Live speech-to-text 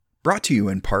Brought to you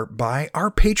in part by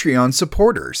our Patreon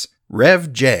supporters,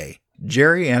 Rev J,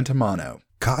 Jerry Antimano,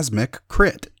 Cosmic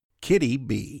Crit, Kitty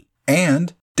B,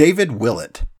 and David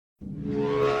Willett.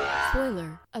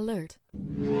 Spoiler alert.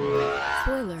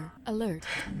 Spoiler alert.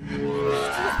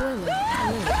 Spoiler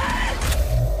alert.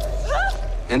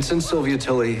 Ensign Sylvia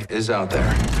Tilly is out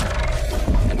there.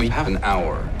 And we have an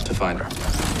hour to find her.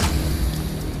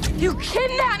 You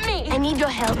kidnapped me! I need your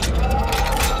help.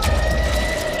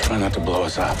 Try not to blow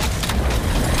us up.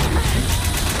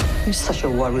 You're such a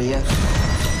warrior.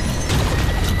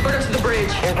 Put us to the bridge.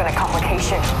 There's been a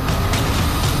complication.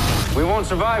 We won't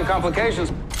survive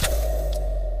complications.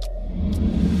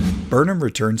 Burnham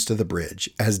returns to the bridge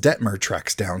as Detmer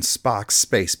tracks down Spock's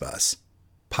space bus.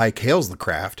 Pike hails the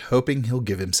craft, hoping he'll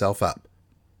give himself up.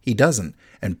 He doesn't,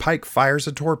 and Pike fires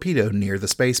a torpedo near the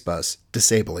space bus,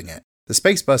 disabling it. The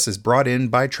space bus is brought in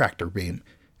by tractor beam,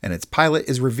 and its pilot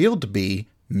is revealed to be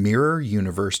Mirror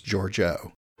Universe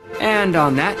Georgiou. And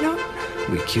on that note,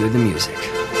 we cue the music.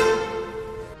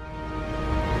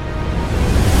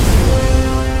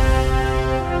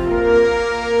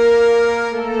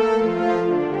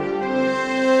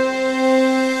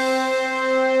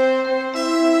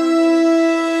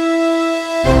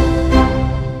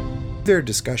 Their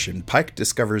discussion, Pike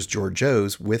discovers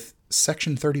Georgiou's with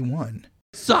Section 31.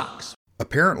 Sucks.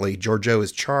 Apparently, Georgiou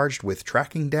is charged with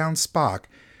tracking down Spock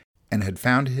and had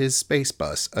found his space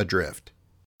bus adrift.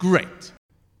 Great.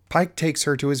 Pike takes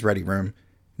her to his ready room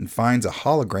and finds a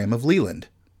hologram of Leland,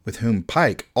 with whom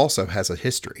Pike also has a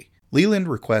history. Leland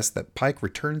requests that Pike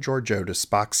return Georgiou to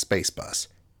Spock's space bus,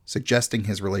 suggesting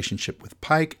his relationship with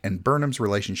Pike and Burnham's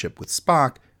relationship with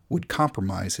Spock would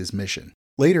compromise his mission.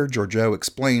 Later, Georgiou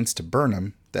explains to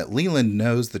Burnham that Leland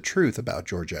knows the truth about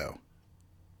Georgiou.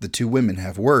 The two women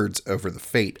have words over the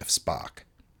fate of Spock.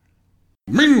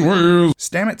 Meanwhile,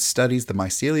 Stamets studies the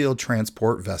mycelial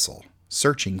transport vessel,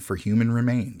 searching for human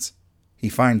remains. He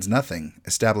finds nothing,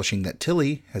 establishing that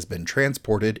Tilly has been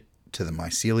transported to the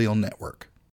mycelial network.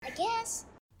 I guess.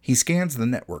 He scans the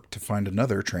network to find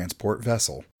another transport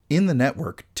vessel. In the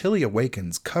network, Tilly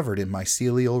awakens covered in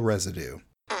mycelial residue.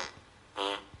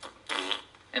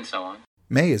 And so on.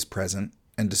 May is present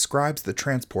and describes the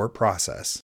transport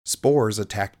process. Spores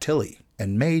attack Tilly,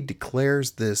 and May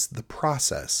declares this the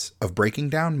process of breaking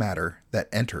down matter that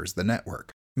enters the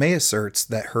network. May asserts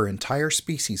that her entire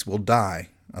species will die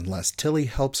unless Tilly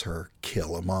helps her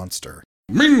kill a monster.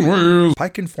 meanwhile,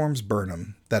 Pike informs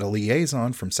Burnham that a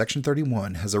liaison from Section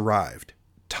 31 has arrived,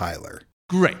 Tyler.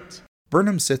 great.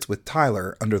 Burnham sits with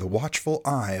Tyler under the watchful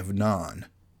eye of Non.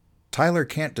 Tyler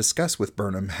can't discuss with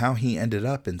Burnham how he ended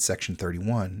up in Section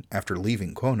 31 after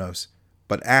leaving Kronos,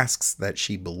 but asks that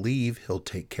she believe he'll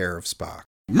take care of Spock.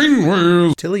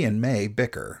 Meanwhile, Tilly and May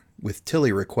bicker, with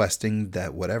Tilly requesting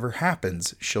that whatever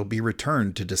happens, she'll be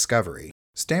returned to Discovery.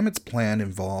 Stamets' plan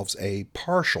involves a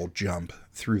partial jump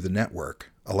through the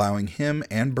network, allowing him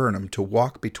and Burnham to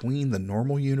walk between the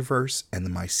normal universe and the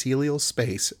mycelial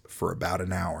space for about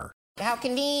an hour. How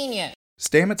convenient.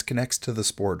 Stamets connects to the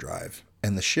spore drive,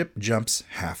 and the ship jumps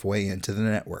halfway into the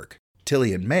network.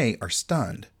 Tilly and May are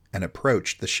stunned and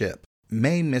approach the ship.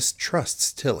 May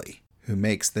mistrusts Tilly, who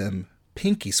makes them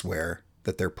pinky swear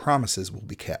that their promises will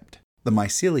be kept. The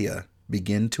mycelia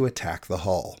begin to attack the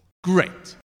hull.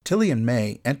 great. Tilly and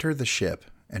May enter the ship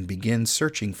and begin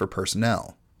searching for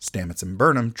personnel. Stamets and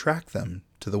Burnham track them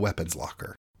to the weapons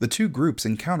locker. The two groups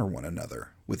encounter one another,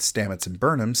 with Stamets and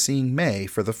Burnham seeing May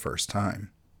for the first time.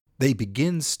 They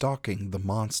begin stalking the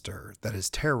monster that is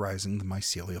terrorizing the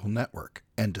mycelial network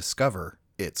and discover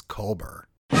it's Culber.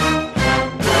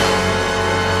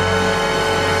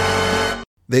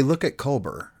 They look at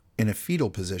Culber in a fetal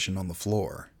position on the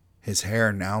floor, his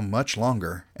hair now much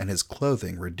longer and his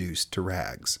clothing reduced to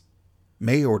rags.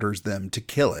 May orders them to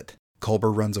kill it.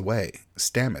 Culber runs away.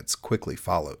 Stamets quickly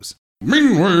follows.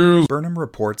 Meanwhile, Burnham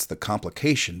reports the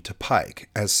complication to Pike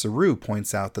as Saru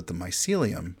points out that the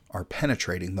mycelium are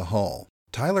penetrating the hull.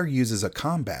 Tyler uses a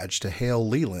comm badge to hail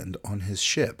Leland on his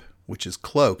ship, which is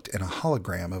cloaked in a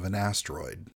hologram of an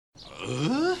asteroid.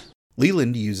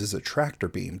 Leland uses a tractor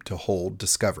beam to hold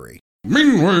Discovery.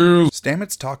 meanwhile,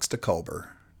 Stamets talks to Culber,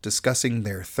 discussing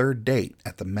their third date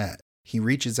at the Met. He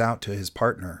reaches out to his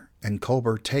partner, and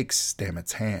Culber takes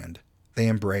Stamets' hand. They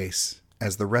embrace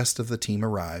as the rest of the team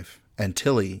arrive, and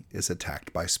Tilly is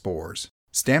attacked by spores.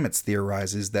 Stamets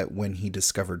theorizes that when he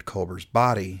discovered Culber's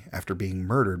body after being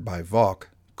murdered by Vok,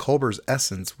 Culber's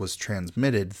essence was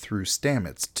transmitted through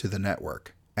Stamets to the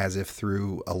network, as if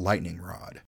through a lightning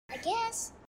rod. I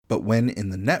guess. But when in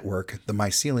the network, the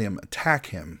mycelium attack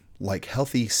him like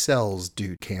healthy cells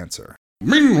do cancer.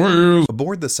 meanwhile,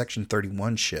 Aboard the Section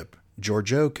 31 ship,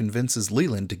 Georgiou convinces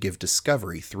Leland to give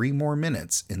Discovery 3 more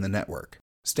minutes in the network.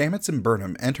 Stamets and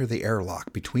Burnham enter the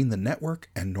airlock between the network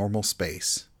and normal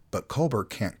space, but Culber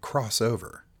can't cross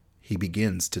over. He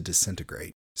begins to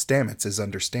disintegrate. Stamets is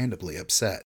understandably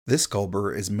upset. This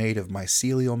Culber is made of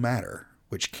mycelial matter,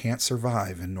 which can't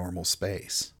survive in normal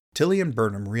space. Tilly and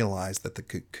Burnham realize that the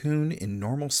cocoon in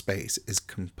normal space is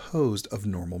composed of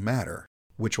normal matter,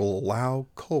 which will allow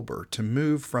Culber to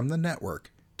move from the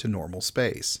network to normal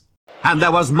space. And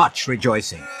there was much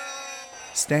rejoicing.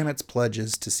 Stamets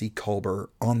pledges to see Culber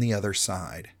on the other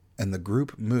side, and the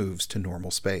group moves to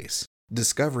normal space.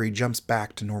 Discovery jumps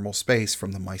back to normal space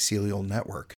from the mycelial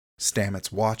network.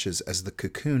 Stamets watches as the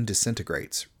cocoon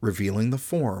disintegrates, revealing the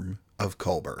form of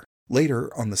Culber.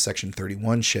 Later, on the Section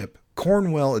 31 ship,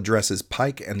 Cornwell addresses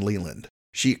Pike and Leland.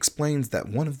 She explains that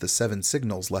one of the 7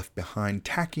 signals left behind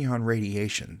tachyon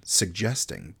radiation,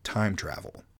 suggesting time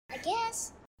travel. I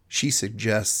guess. She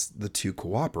suggests the two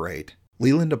cooperate.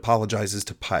 Leland apologizes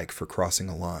to Pike for crossing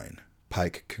a line.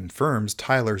 Pike confirms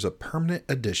Tyler's a permanent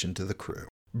addition to the crew.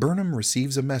 Burnham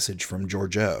receives a message from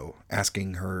Georgiou,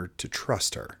 asking her to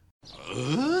trust her.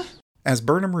 As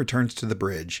Burnham returns to the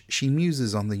bridge, she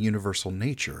muses on the universal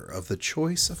nature of the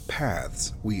choice of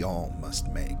paths we all must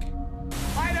make.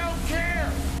 I don't care!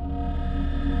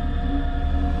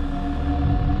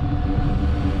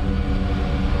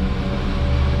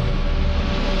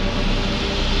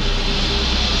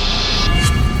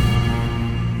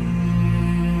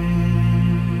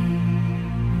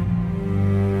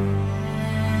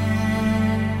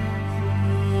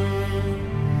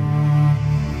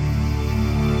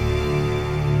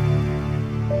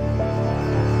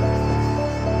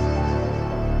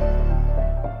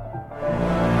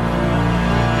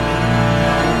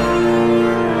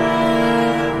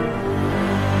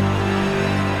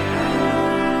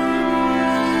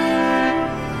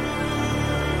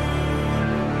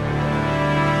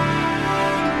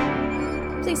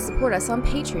 Support us on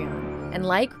Patreon and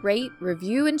like, rate,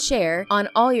 review, and share on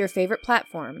all your favorite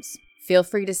platforms. Feel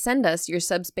free to send us your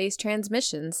subspace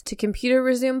transmissions to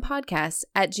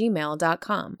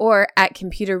computerresumepodcast@gmail.com or at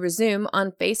Computer Resume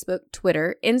on Facebook,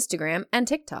 Twitter, Instagram, and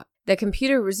TikTok. The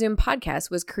Computer Resume podcast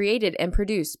was created and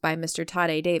produced by Mr. Todd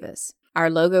A. Davis. Our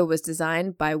logo was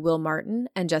designed by Will Martin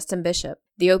and Justin Bishop.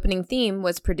 The opening theme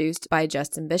was produced by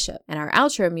Justin Bishop, and our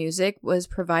outro music was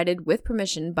provided with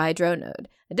permission by Dronode.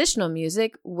 Additional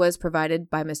music was provided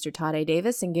by Mr. Todd A.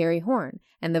 Davis and Gary Horn,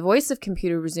 and the voice of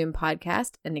Computer Resume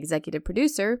podcast and executive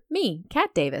producer, me,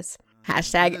 Kat Davis. #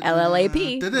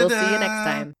 LLAP. We'll see you next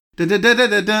time. Going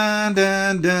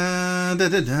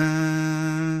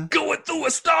through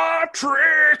a Star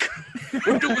Trek!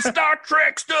 We're doing Star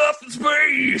Trek stuff in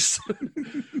space!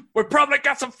 We probably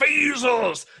got some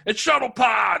phasers and shuttle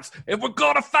pods, and we're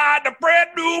gonna find a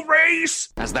brand new race!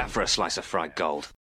 How's that for a slice of fried gold?